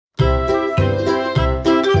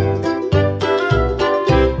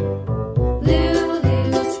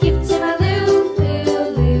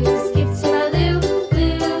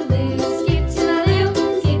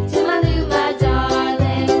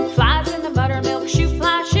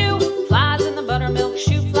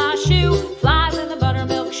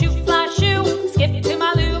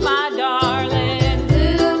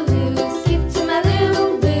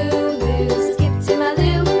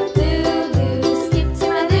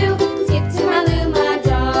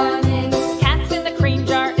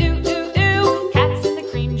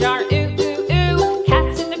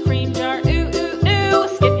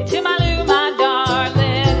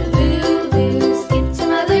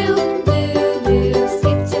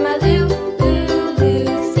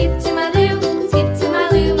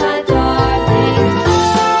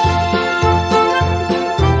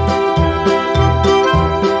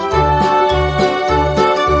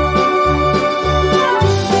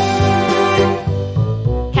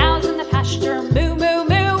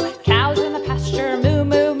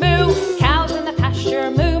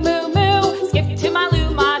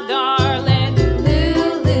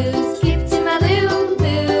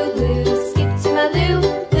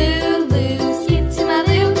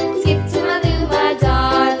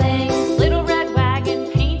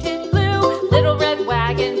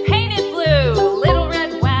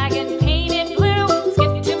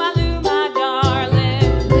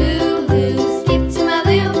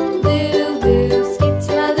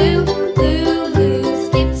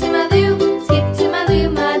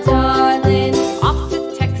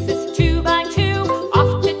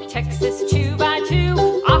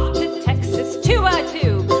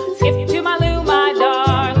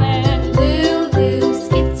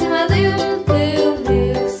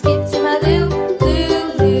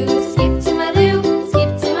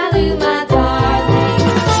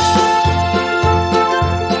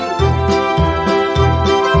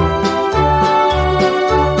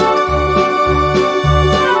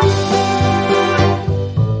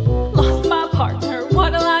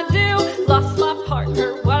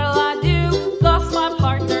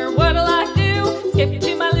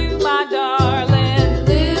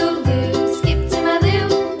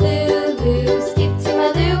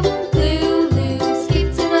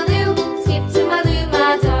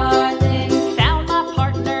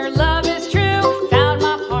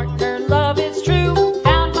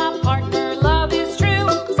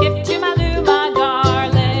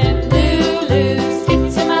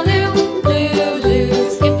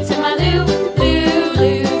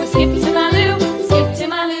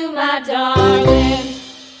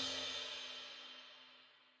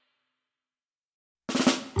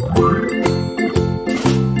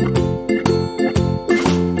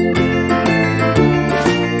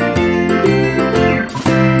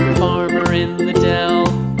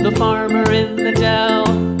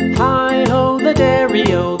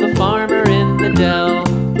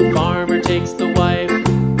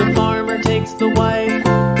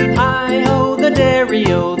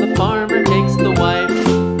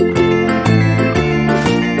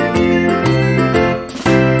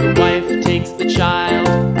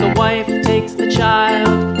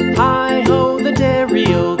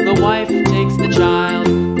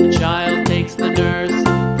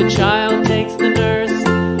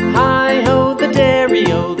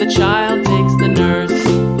dairy-o, the child takes the nurse.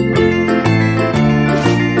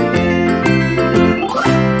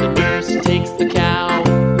 The nurse takes the cow,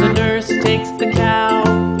 the nurse takes the cow.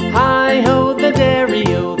 Hi-ho, the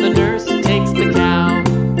dairy-o, the nurse takes the cow.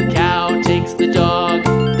 The cow takes the dog,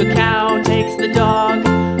 the cow takes the dog.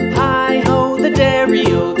 Hi-ho, the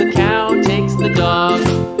dairy-o, the cow takes the dog.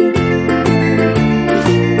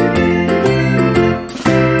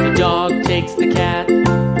 The dog takes the cat,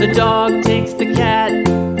 the dog takes the cat.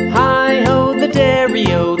 Hi-ho, the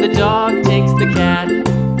dairy-o, the dog takes the cat.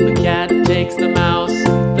 The cat takes the mouse,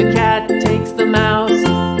 the cat takes